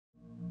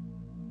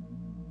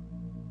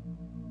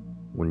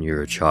When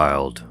you're a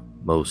child,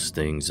 most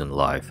things in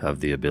life have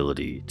the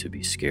ability to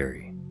be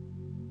scary.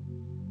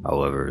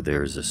 However,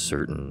 there's a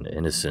certain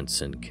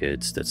innocence in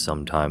kids that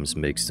sometimes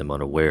makes them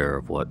unaware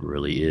of what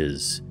really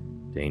is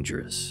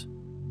dangerous.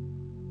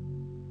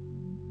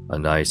 A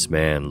nice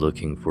man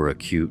looking for a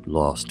cute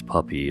lost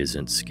puppy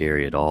isn't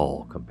scary at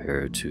all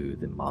compared to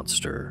the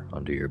monster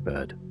under your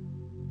bed.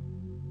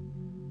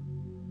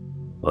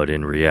 But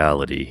in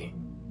reality,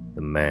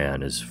 the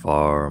man is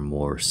far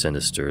more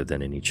sinister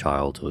than any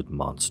childhood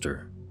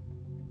monster.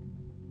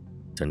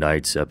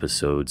 Tonight's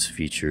episodes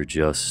feature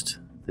just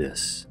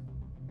this: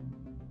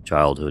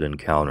 childhood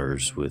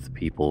encounters with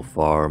people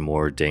far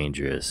more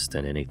dangerous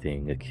than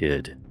anything a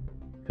kid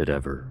could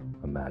ever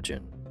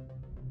imagine.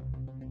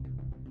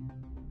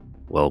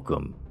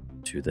 Welcome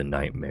to the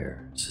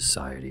Nightmare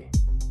Society.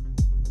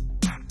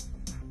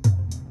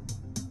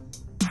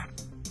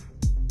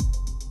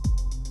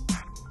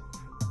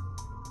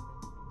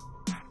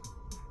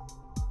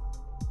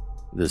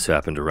 This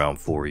happened around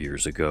 4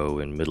 years ago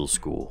in middle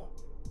school,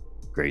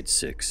 grade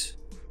 6,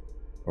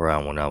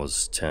 around when I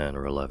was 10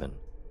 or 11.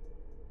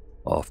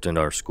 Often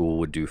our school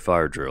would do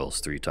fire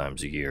drills 3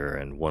 times a year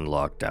and one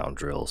lockdown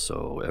drill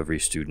so every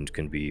student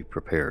can be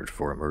prepared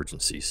for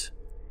emergencies.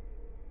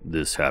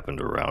 This happened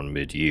around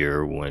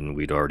mid-year when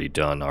we'd already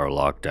done our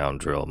lockdown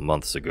drill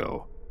months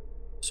ago,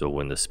 so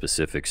when the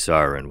specific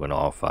siren went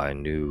off I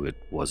knew it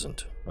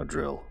wasn't a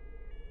drill.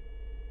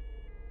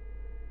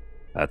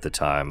 At the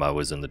time, I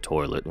was in the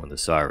toilet when the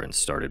sirens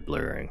started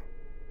blaring.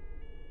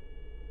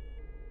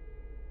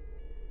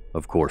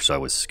 Of course, I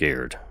was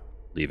scared,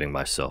 leaving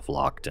myself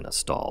locked in a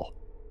stall.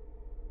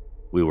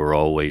 We were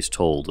always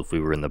told if we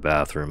were in the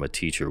bathroom, a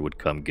teacher would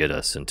come get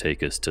us and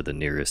take us to the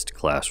nearest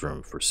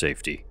classroom for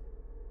safety.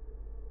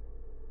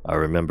 I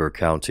remember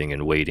counting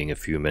and waiting a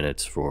few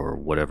minutes for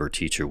whatever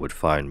teacher would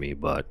find me,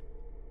 but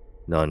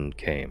none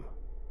came.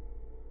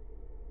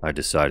 I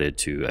decided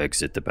to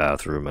exit the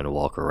bathroom and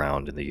walk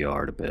around in the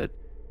yard a bit.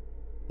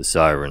 The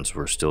sirens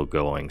were still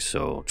going,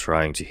 so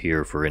trying to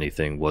hear for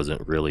anything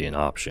wasn't really an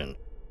option.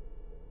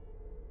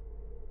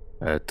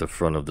 At the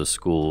front of the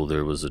school,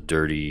 there was a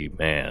dirty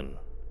man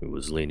who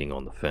was leaning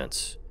on the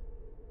fence,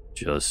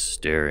 just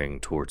staring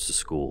towards the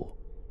school,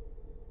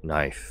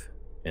 knife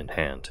in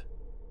hand.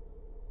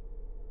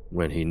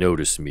 When he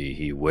noticed me,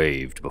 he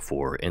waved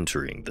before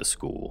entering the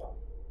school,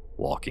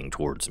 walking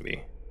towards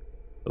me.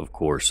 Of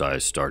course, I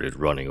started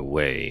running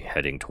away,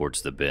 heading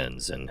towards the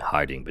bins and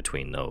hiding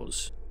between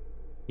those.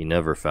 He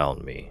never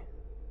found me,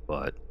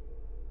 but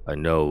I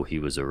know he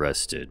was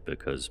arrested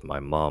because my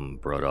mom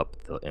brought up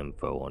the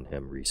info on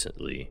him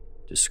recently,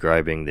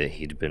 describing that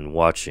he'd been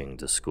watching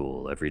the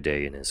school every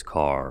day in his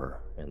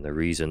car, and the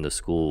reason the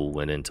school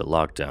went into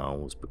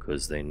lockdown was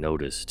because they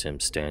noticed him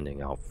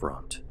standing out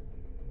front.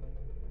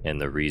 And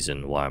the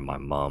reason why my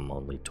mom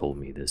only told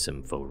me this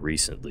info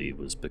recently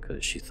was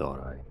because she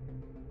thought I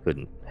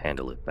couldn't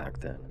handle it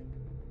back then.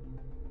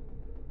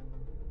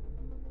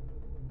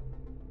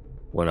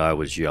 When I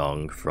was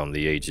young, from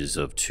the ages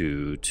of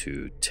 2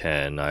 to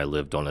 10, I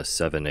lived on a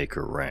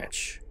 7-acre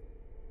ranch.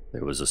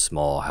 There was a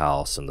small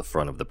house in the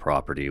front of the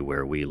property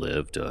where we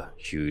lived, a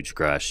huge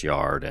grass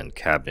yard and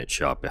cabinet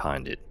shop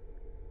behind it,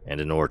 and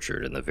an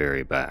orchard in the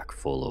very back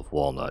full of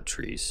walnut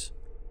trees.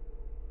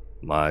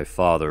 My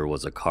father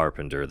was a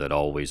carpenter that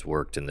always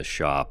worked in the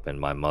shop, and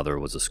my mother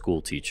was a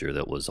school teacher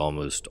that was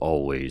almost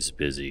always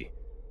busy.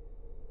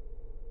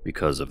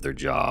 Because of their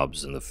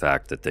jobs and the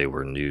fact that they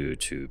were new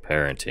to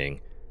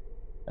parenting,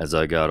 as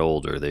I got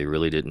older, they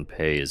really didn't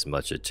pay as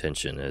much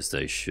attention as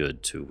they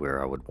should to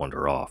where I would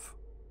wander off.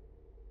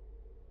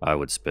 I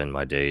would spend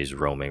my days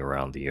roaming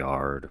around the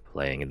yard,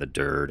 playing in the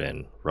dirt,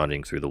 and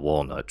running through the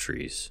walnut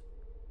trees.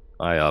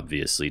 I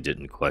obviously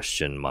didn't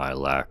question my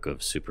lack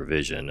of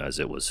supervision, as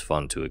it was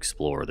fun to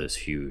explore this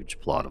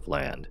huge plot of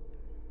land,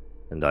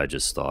 and I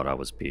just thought I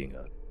was being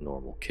a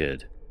normal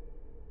kid.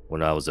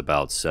 When I was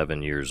about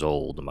 7 years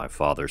old, my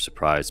father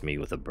surprised me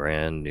with a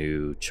brand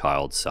new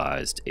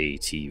child-sized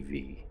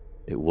ATV.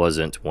 It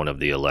wasn't one of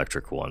the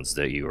electric ones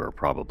that you are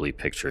probably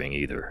picturing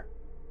either.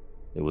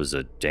 It was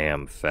a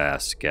damn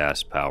fast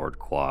gas-powered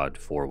quad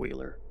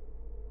 4-wheeler.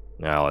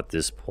 Now at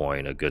this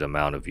point, a good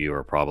amount of you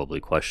are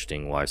probably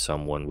questioning why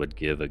someone would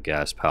give a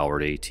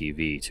gas-powered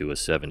ATV to a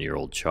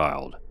 7-year-old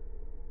child.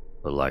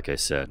 But like I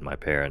said, my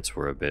parents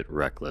were a bit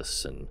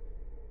reckless and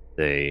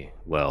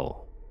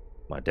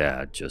my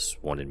dad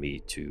just wanted me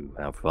to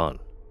have fun.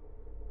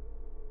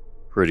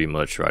 Pretty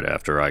much right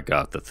after I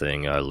got the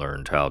thing, I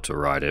learned how to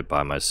ride it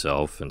by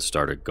myself and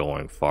started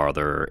going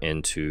farther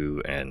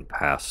into and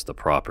past the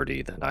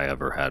property than I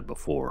ever had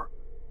before.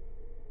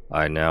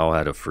 I now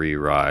had a free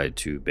ride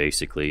to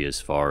basically as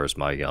far as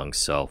my young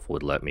self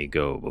would let me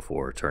go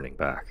before turning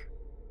back.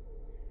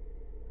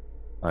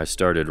 I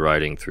started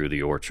riding through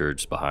the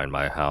orchards behind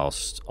my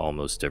house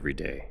almost every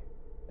day,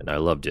 and I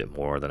loved it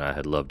more than I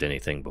had loved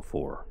anything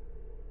before.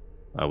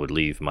 I would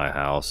leave my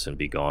house and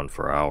be gone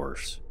for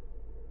hours.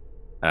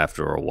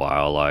 After a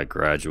while, I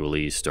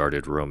gradually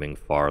started roaming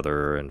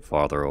farther and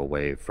farther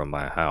away from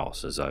my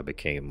house as I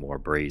became more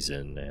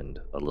brazen and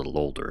a little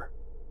older.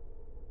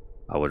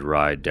 I would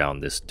ride down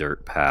this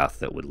dirt path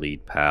that would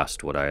lead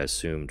past what I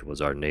assumed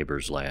was our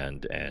neighbor's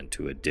land and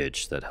to a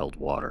ditch that held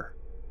water.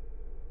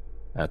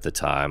 At the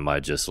time, I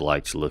just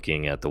liked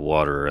looking at the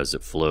water as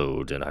it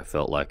flowed, and I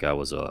felt like I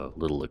was a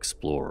little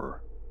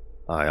explorer.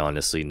 I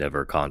honestly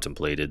never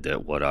contemplated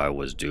that what I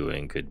was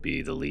doing could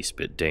be the least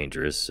bit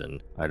dangerous,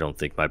 and I don't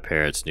think my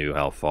parents knew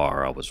how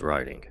far I was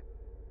riding.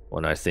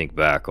 When I think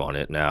back on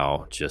it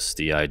now, just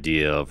the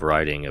idea of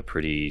riding a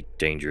pretty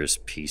dangerous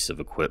piece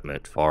of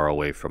equipment far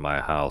away from my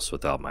house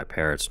without my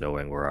parents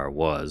knowing where I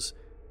was,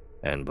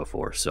 and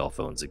before cell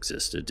phones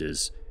existed,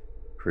 is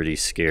pretty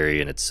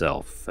scary in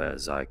itself,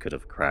 as I could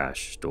have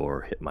crashed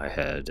or hit my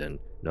head and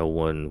no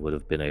one would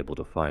have been able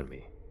to find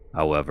me.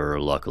 However,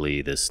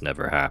 luckily this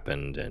never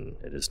happened, and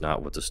it is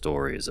not what the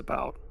story is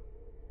about.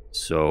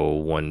 So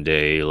one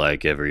day,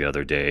 like every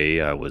other day,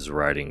 I was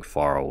riding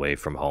far away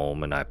from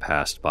home and I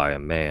passed by a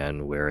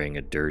man wearing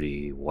a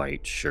dirty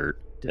white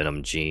shirt,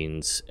 denim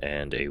jeans,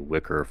 and a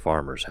wicker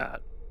farmer's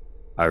hat.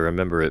 I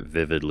remember it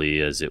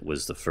vividly as it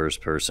was the first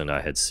person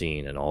I had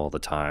seen in all the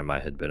time I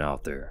had been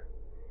out there.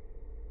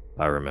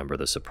 I remember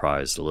the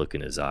surprised look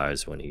in his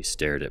eyes when he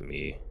stared at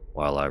me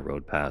while I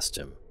rode past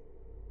him.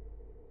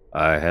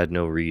 I had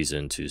no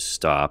reason to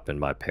stop, and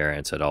my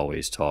parents had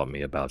always taught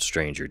me about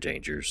stranger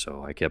danger,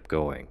 so I kept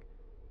going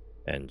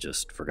and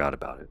just forgot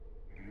about it.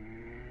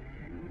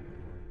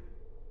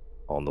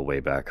 On the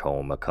way back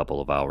home a couple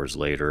of hours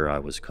later, I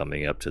was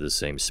coming up to the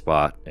same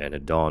spot, and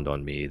it dawned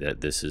on me that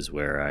this is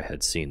where I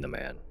had seen the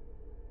man.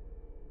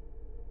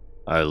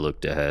 I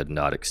looked ahead,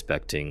 not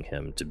expecting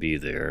him to be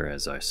there.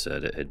 As I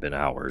said, it had been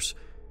hours.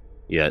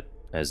 Yet,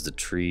 as the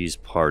trees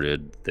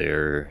parted,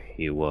 there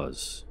he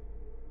was.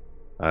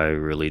 I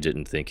really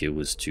didn't think it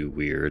was too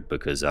weird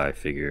because I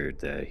figured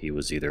that he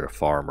was either a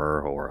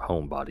farmer or a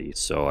homebody,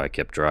 so I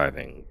kept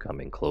driving,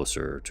 coming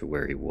closer to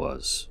where he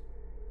was.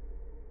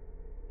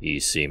 He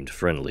seemed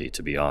friendly,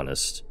 to be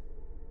honest.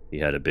 He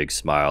had a big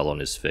smile on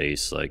his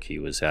face like he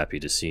was happy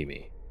to see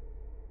me.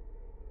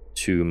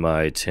 To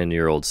my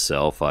 10-year-old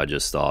self, I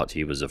just thought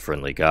he was a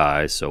friendly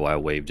guy, so I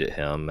waved at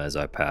him as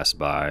I passed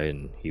by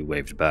and he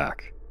waved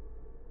back.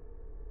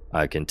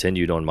 I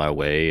continued on my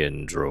way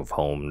and drove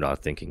home,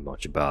 not thinking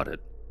much about it.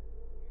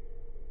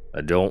 I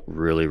don't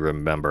really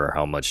remember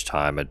how much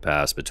time had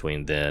passed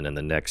between then and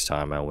the next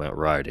time I went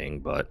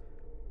riding, but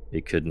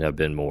it couldn't have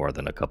been more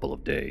than a couple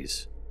of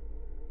days.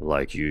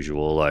 Like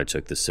usual, I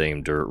took the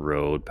same dirt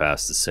road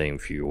past the same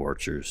few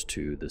orchards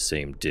to the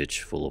same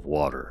ditch full of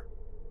water.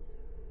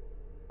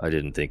 I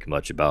didn't think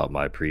much about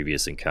my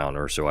previous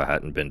encounter, so I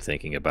hadn't been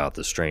thinking about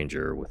the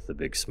stranger with the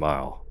big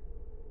smile.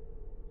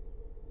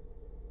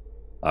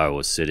 I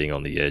was sitting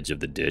on the edge of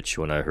the ditch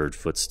when I heard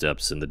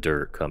footsteps in the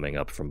dirt coming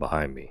up from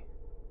behind me.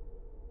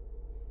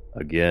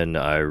 Again,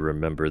 I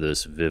remember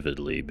this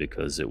vividly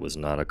because it was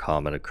not a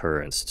common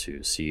occurrence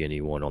to see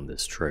anyone on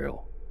this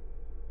trail.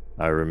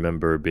 I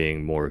remember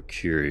being more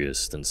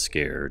curious than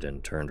scared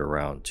and turned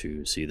around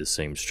to see the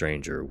same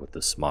stranger with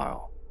the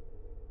smile.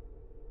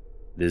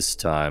 This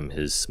time,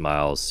 his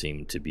smile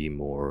seemed to be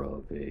more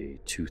of a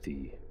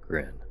toothy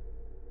grin.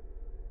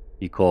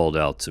 He called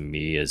out to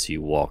me as he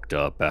walked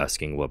up,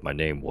 asking what my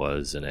name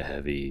was in a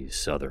heavy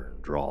southern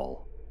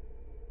drawl.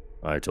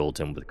 I told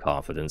him with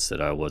confidence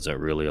that I wasn't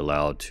really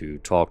allowed to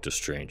talk to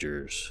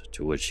strangers,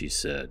 to which he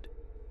said,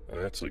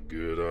 "That's a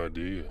good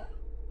idea,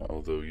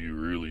 although you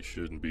really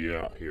shouldn't be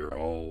out here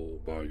all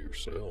by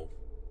yourself.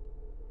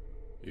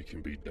 It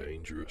can be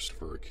dangerous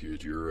for a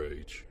kid your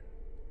age."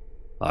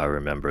 I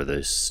remember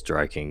this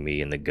striking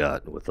me in the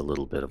gut with a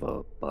little bit of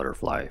a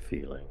butterfly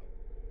feeling.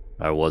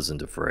 I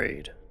wasn't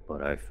afraid,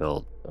 but I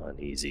felt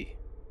uneasy.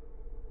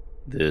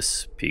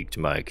 This piqued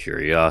my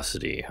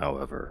curiosity,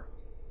 however,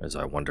 as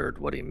I wondered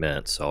what he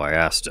meant, so I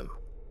asked him.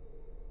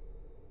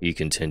 He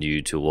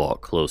continued to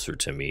walk closer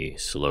to me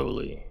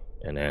slowly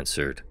and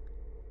answered,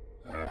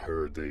 "I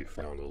heard they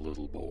found a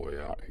little boy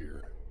out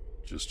here,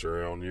 just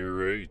around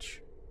your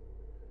age.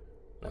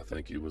 I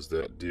think it was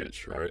that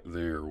ditch right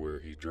there where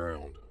he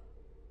drowned."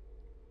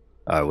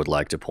 I would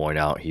like to point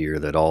out here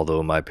that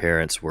although my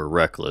parents were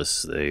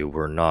reckless, they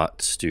were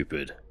not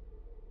stupid.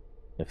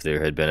 If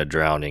there had been a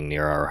drowning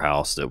near our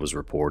house that was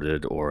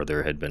reported, or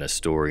there had been a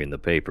story in the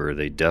paper,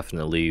 they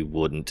definitely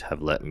wouldn't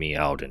have let me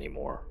out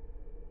anymore.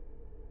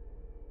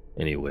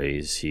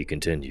 Anyways, he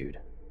continued,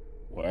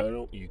 "Why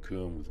don't you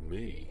come with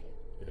me,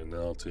 and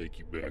I'll take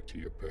you back to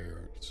your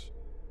parents?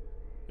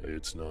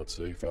 It's not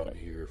safe out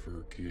here for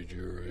a kid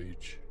your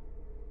age."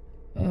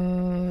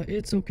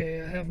 It's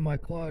okay. I have my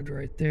quad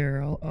right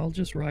there. I'll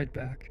just ride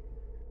back.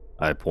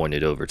 I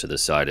pointed over to the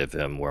side of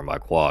him where my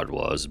quad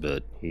was,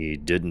 but he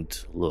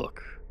didn't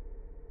look.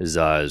 His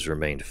eyes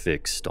remained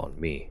fixed on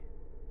me.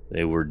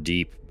 They were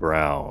deep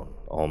brown,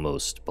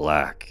 almost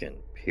black,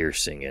 and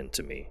piercing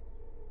into me.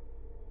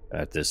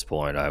 At this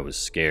point, I was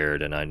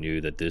scared, and I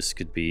knew that this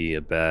could be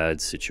a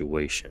bad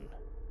situation.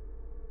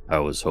 I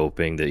was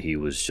hoping that he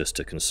was just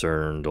a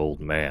concerned old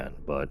man,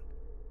 but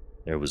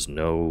there was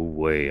no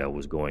way I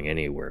was going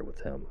anywhere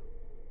with him.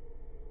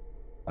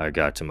 I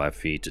got to my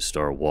feet to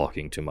start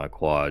walking to my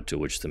quad, to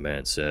which the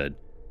man said,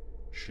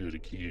 Should a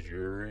kid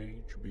your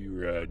age be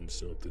riding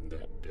something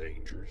that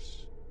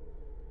dangerous?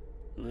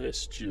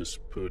 Let's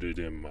just put it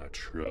in my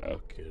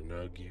truck and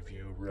I'll give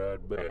you a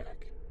ride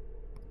back.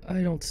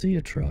 I don't see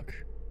a truck.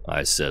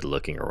 I said,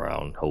 looking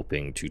around,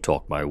 hoping to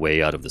talk my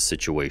way out of the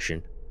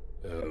situation.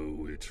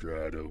 Oh, it's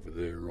right over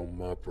there on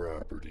my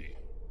property.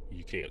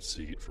 You can't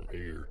see it from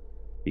here,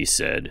 he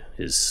said,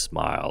 his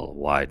smile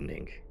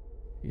widening.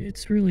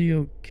 It's really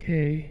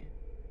okay.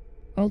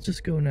 I'll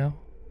just go now,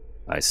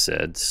 I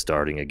said,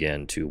 starting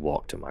again to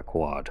walk to my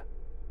quad.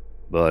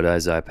 But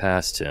as I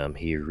passed him,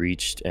 he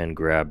reached and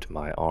grabbed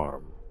my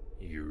arm.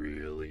 You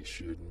really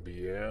shouldn't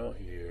be out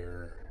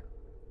here,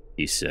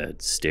 he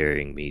said,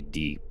 staring me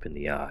deep in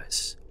the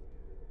eyes.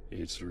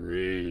 It's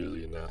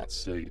really not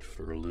safe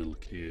for little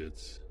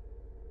kids.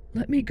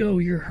 Let me go,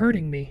 you're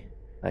hurting me,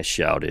 I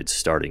shouted,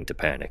 starting to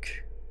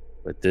panic.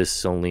 But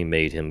this only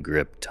made him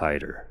grip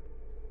tighter.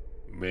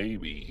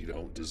 Maybe you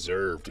don't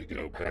deserve to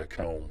go back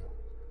home.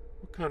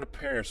 What kind of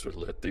parents would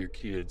let their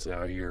kids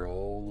out here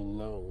all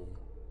alone?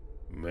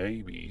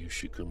 Maybe you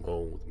should come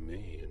home with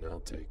me and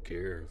I'll take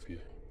care of you.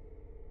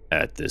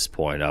 At this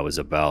point, I was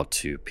about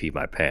to pee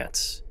my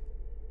pants.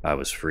 I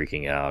was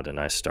freaking out and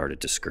I started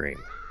to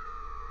scream.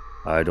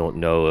 I don't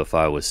know if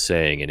I was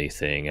saying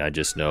anything, I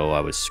just know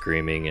I was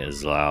screaming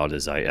as loud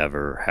as I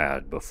ever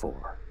had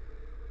before.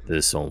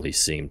 This only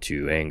seemed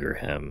to anger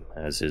him,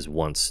 as his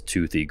once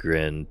toothy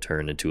grin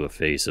turned into a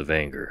face of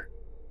anger.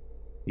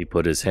 He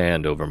put his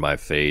hand over my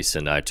face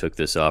and I took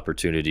this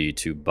opportunity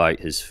to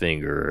bite his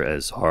finger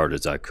as hard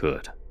as I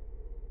could.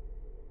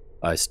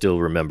 I still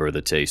remember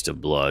the taste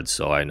of blood,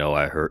 so I know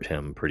I hurt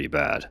him pretty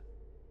bad.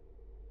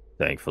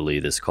 Thankfully,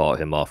 this caught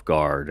him off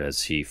guard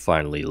as he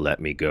finally let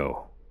me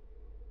go.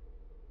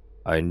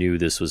 I knew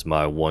this was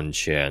my one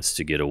chance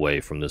to get away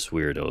from this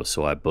weirdo,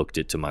 so I booked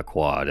it to my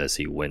quad as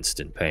he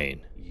winced in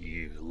pain.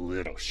 You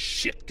little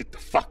shit, get the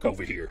fuck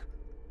over here,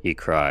 he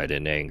cried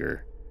in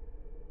anger.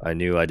 I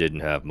knew I didn't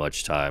have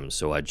much time,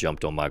 so I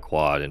jumped on my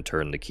quad and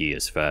turned the key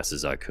as fast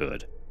as I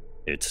could.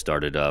 It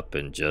started up,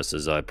 and just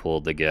as I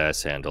pulled the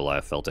gas handle,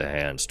 I felt a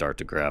hand start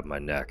to grab my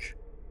neck.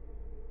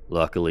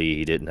 Luckily,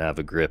 he didn't have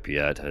a grip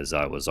yet, as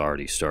I was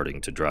already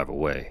starting to drive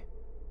away.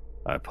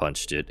 I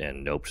punched it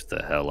and noped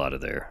the hell out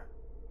of there.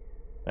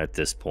 At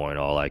this point,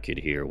 all I could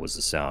hear was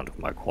the sound of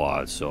my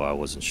quad, so I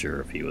wasn't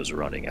sure if he was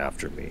running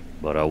after me,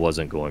 but I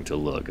wasn't going to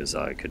look as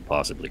I could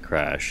possibly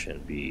crash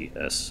and be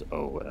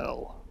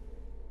SOL.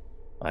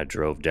 I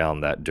drove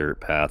down that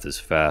dirt path as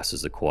fast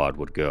as the quad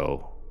would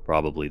go,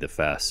 probably the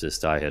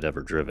fastest I had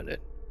ever driven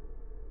it.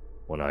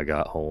 When I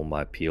got home,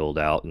 I peeled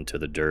out into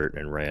the dirt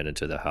and ran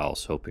into the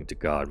house, hoping to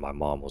God my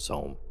mom was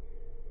home.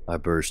 I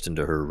burst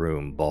into her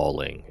room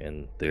bawling,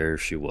 and there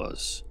she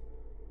was.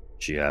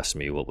 She asked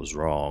me what was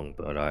wrong,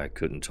 but I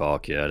couldn't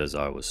talk yet as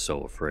I was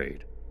so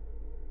afraid.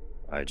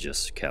 I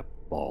just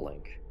kept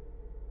bawling.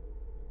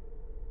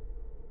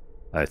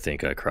 I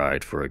think I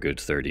cried for a good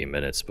 30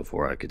 minutes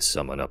before I could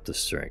summon up the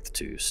strength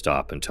to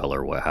stop and tell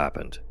her what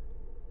happened.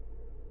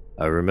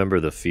 I remember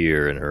the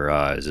fear in her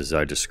eyes as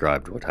I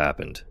described what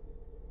happened.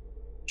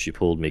 She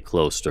pulled me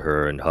close to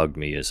her and hugged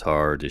me as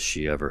hard as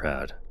she ever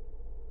had.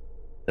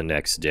 The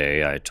next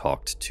day, I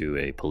talked to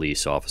a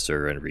police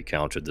officer and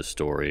recounted the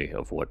story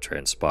of what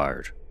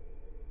transpired.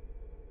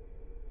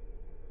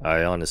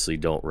 I honestly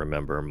don't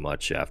remember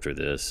much after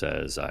this,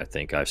 as I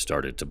think I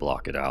started to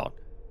block it out.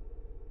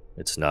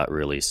 It's not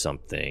really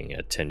something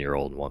a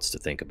 10-year-old wants to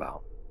think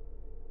about.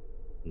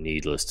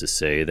 Needless to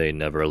say, they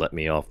never let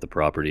me off the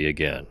property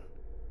again.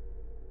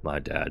 My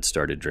dad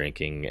started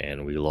drinking,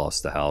 and we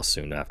lost the house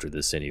soon after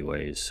this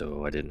anyways,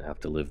 so I didn't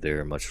have to live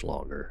there much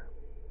longer.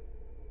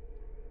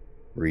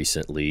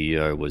 Recently,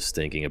 I was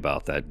thinking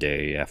about that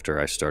day after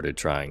I started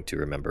trying to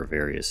remember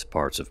various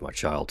parts of my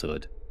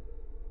childhood.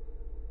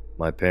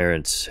 My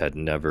parents had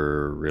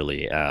never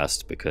really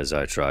asked because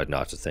I tried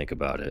not to think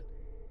about it.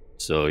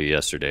 So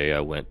yesterday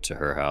I went to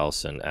her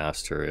house and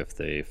asked her if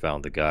they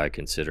found the guy,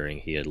 considering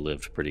he had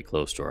lived pretty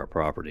close to our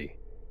property.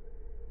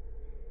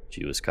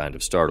 She was kind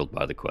of startled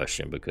by the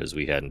question because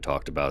we hadn't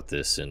talked about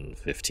this in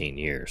 15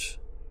 years.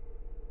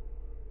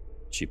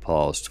 She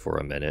paused for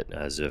a minute,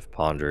 as if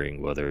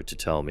pondering whether to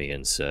tell me,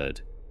 and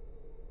said,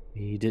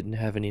 "We didn't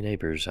have any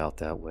neighbors out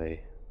that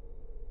way.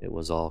 It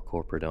was all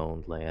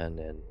corporate-owned land,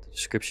 and the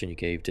description you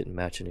gave didn't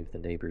match any of the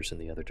neighbors in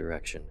the other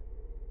direction.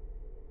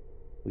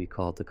 We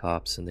called the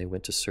cops, and they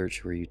went to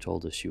search where you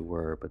told us you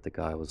were, but the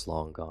guy was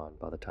long gone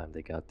by the time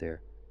they got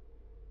there.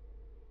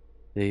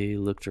 They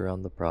looked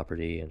around the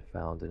property and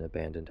found an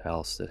abandoned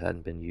house that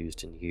hadn't been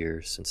used in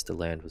years since the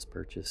land was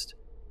purchased.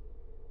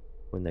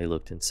 When they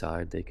looked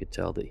inside, they could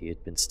tell that he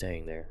had been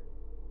staying there.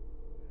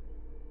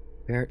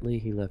 Apparently,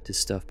 he left his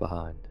stuff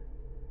behind.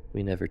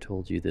 We never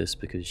told you this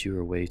because you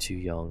were way too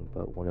young,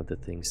 but one of the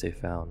things they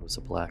found was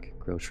a black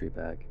grocery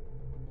bag.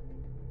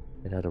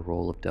 It had a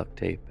roll of duct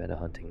tape and a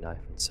hunting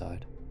knife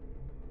inside."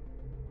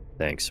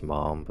 Thanks,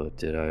 Mom, but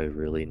did I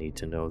really need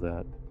to know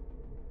that?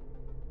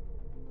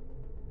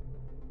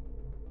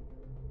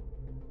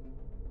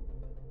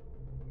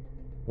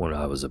 When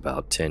I was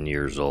about 10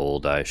 years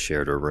old, I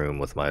shared a room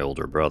with my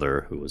older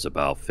brother, who was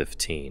about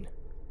 15.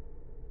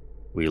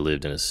 We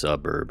lived in a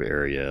suburb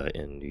area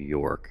in New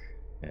York,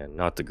 and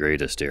not the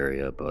greatest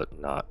area, but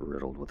not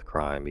riddled with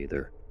crime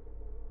either.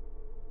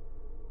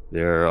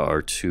 There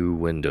are 2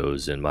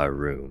 windows in my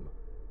room,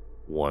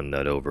 one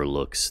that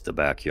overlooks the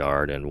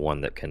backyard and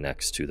one that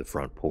connects to the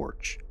front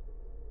porch.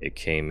 It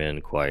came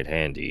in quite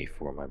handy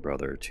for my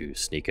brother to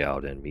sneak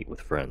out and meet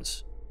with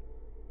friends.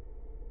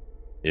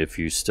 If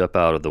you step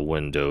out of the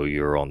window,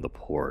 you're on the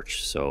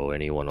porch, so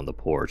anyone on the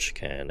porch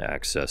can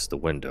access the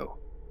window.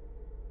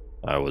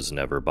 I was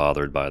never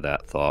bothered by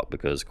that thought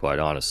because, quite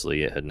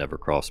honestly, it had never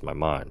crossed my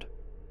mind.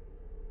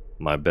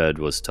 My bed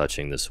was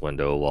touching this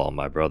window while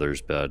my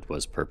brother's bed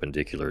was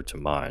perpendicular to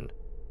mine.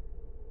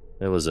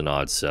 It was an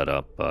odd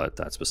setup, but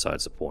that's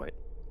besides the point.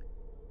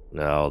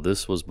 Now,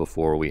 this was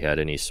before we had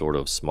any sort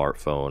of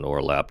smartphone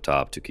or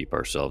laptop to keep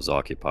ourselves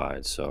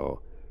occupied,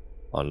 so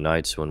on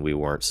nights when we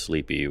weren't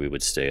sleepy, we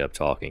would stay up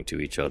talking to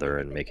each other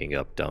and making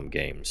up dumb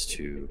games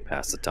to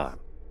pass the time.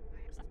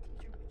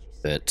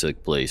 It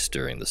took place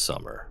during the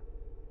summer.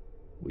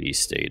 We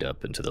stayed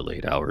up into the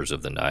late hours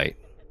of the night,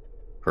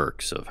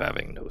 perks of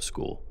having no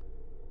school.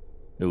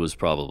 It was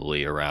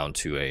probably around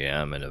 2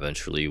 a.m. and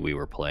eventually we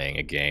were playing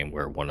a game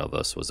where one of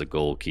us was a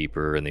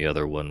goalkeeper and the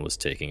other one was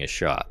taking a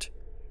shot,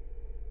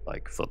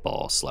 like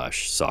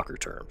football/soccer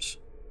terms.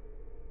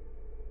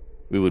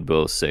 We would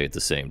both say at the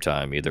same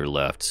time either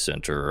left,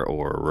 center,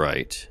 or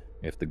right.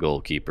 If the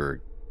goalkeeper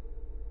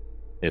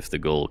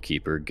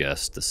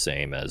guessed the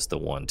same as the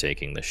one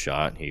taking the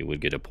shot, he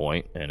would get a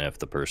point, and if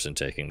the person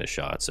taking the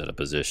shot said a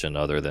position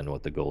other than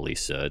what the goalie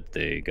said,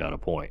 they got a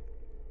point.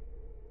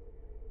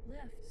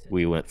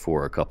 We went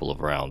for a couple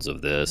of rounds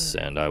of this,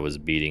 and I was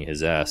beating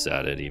his ass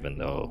at it, even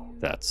though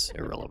that's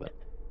irrelevant.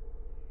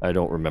 I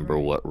don't remember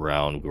what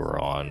round we're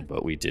on,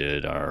 but we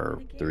did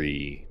our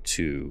 3,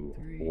 2,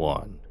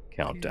 1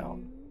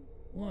 countdown.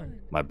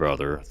 My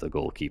brother, the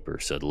goalkeeper,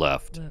 said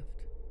left.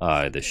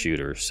 I, the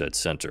shooter, said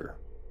center.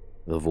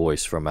 The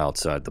voice from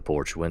outside the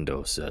porch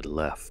window said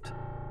left.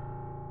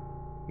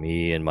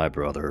 Me and my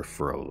brother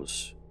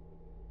froze.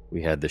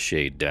 We had the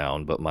shade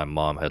down, but my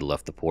mom had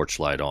left the porch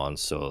light on,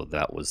 so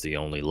that was the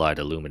only light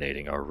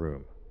illuminating our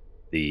room.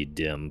 The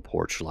dim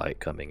porch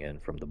light coming in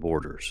from the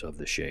borders of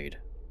the shade.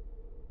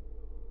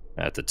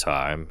 At the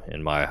time,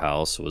 in my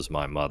house was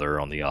my mother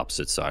on the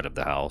opposite side of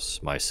the house,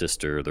 my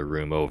sister the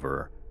room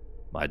over,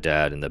 my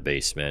dad in the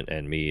basement,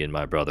 and me and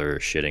my brother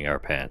shitting our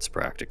pants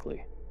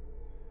practically.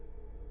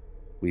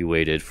 We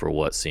waited for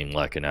what seemed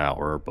like an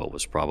hour, but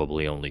was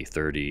probably only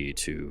 30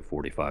 to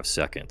 45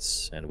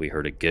 seconds, and we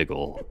heard a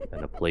giggle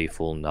and a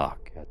playful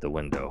knock at the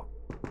window.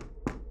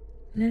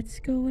 Let's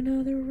go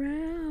another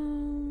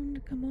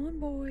round. Come on,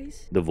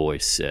 boys. The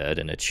voice said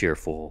in a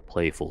cheerful,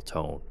 playful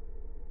tone.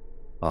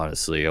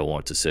 Honestly, I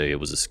want to say it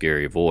was a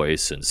scary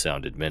voice and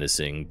sounded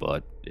menacing,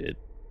 but it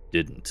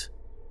didn't.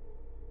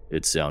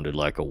 It sounded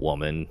like a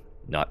woman,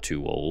 not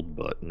too old,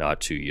 but not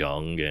too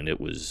young, and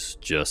it was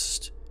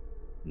just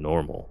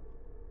normal.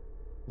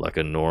 Like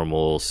a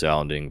normal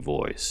sounding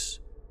voice.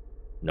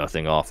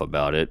 Nothing off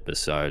about it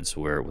besides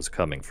where it was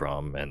coming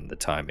from and the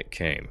time it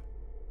came.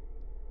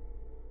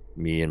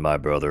 Me and my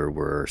brother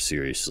were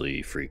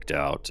seriously freaked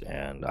out,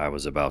 and I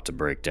was about to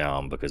break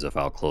down because of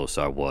how close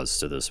I was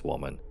to this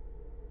woman.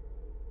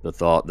 The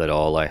thought that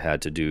all I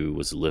had to do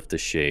was lift the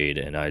shade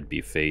and I'd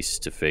be face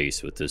to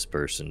face with this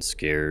person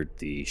scared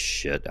the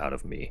shit out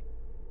of me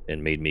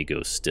and made me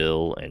go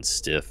still and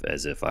stiff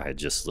as if I had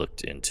just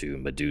looked into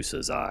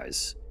Medusa's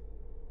eyes.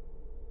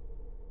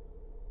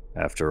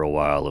 After a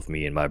while of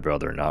me and my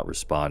brother not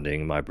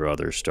responding, my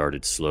brother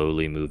started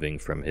slowly moving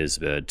from his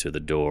bed to the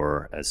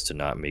door as to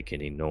not make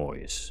any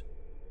noise.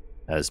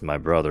 As my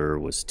brother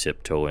was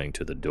tiptoeing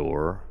to the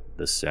door,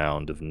 the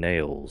sound of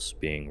nails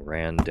being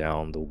ran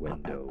down the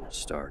window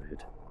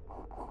started.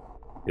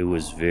 It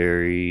was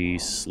very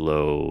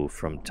slow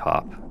from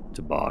top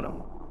to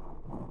bottom.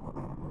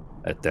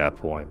 At that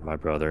point, my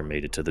brother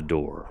made it to the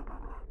door.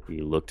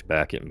 He looked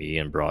back at me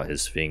and brought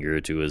his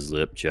finger to his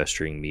lip,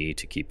 gesturing me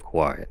to keep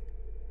quiet.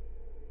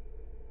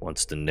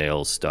 Once the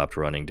nails stopped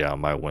running down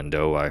my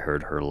window, I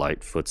heard her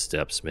light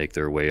footsteps make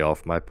their way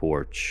off my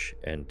porch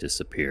and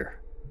disappear.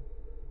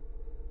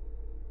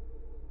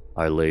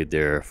 I laid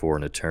there for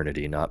an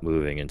eternity, not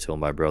moving until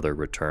my brother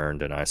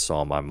returned and I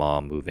saw my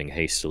mom moving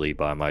hastily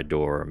by my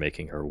door,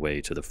 making her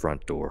way to the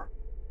front door.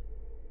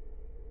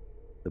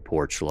 The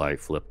porch light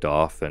flipped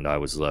off and I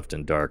was left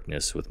in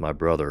darkness with my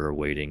brother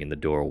waiting in the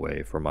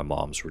doorway for my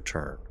mom's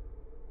return.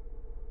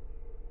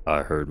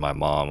 I heard my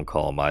mom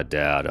call my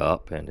dad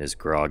up and his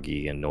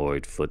groggy,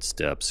 annoyed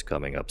footsteps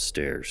coming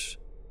upstairs.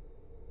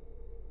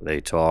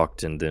 They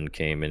talked and then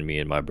came in me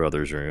and my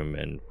brother's room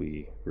and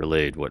we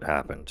relayed what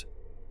happened.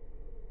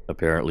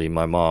 Apparently,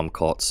 my mom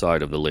caught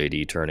sight of the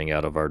lady turning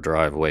out of our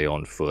driveway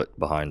on foot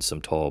behind some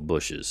tall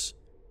bushes.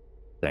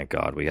 Thank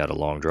God we had a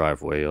long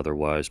driveway,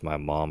 otherwise my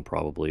mom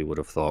probably would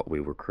have thought we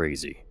were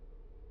crazy.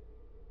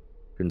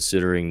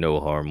 Considering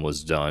no harm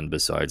was done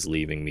besides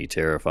leaving me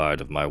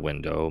terrified of my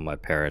window, my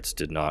parents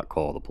did not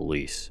call the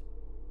police.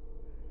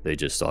 They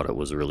just thought it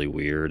was really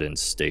weird and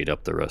stayed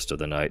up the rest of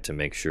the night to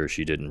make sure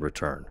she didn't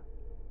return.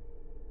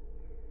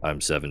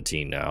 I'm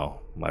 17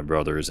 now. My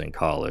brother is in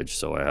college,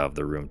 so I have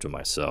the room to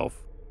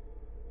myself.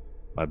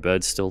 My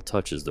bed still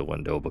touches the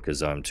window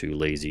because I'm too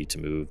lazy to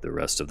move the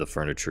rest of the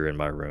furniture in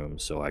my room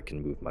so I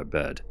can move my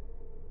bed.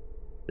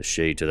 The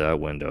shade to that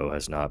window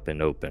has not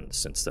been opened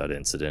since that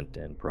incident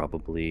and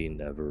probably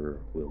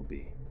never will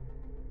be.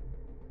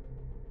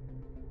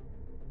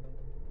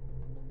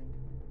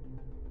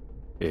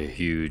 A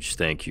huge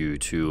thank you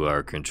to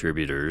our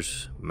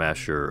contributors,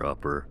 Masher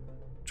Upper,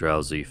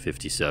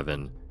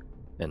 Drowsy57,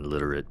 and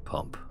Literate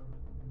Pump.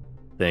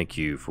 Thank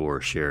you for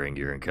sharing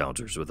your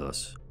encounters with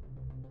us.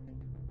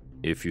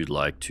 If you'd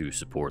like to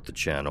support the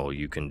channel,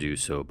 you can do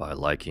so by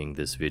liking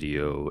this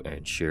video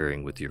and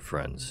sharing with your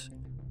friends.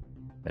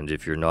 And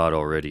if you're not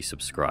already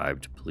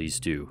subscribed, please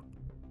do.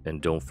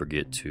 And don't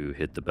forget to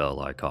hit the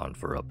bell icon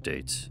for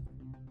updates.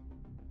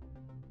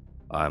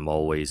 I'm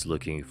always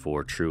looking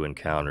for true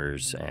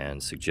encounters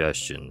and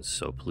suggestions,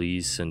 so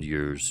please send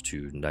yours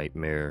to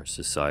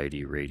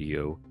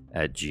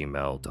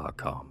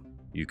NightmareSocietyRadio@gmail.com.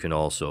 You can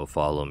also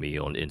follow me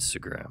on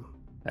Instagram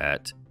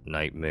at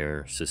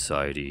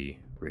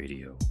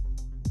NightmareSocietyRadio.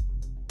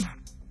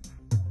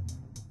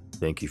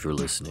 Thank you for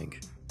listening,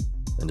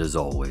 and as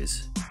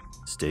always,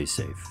 stay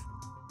safe.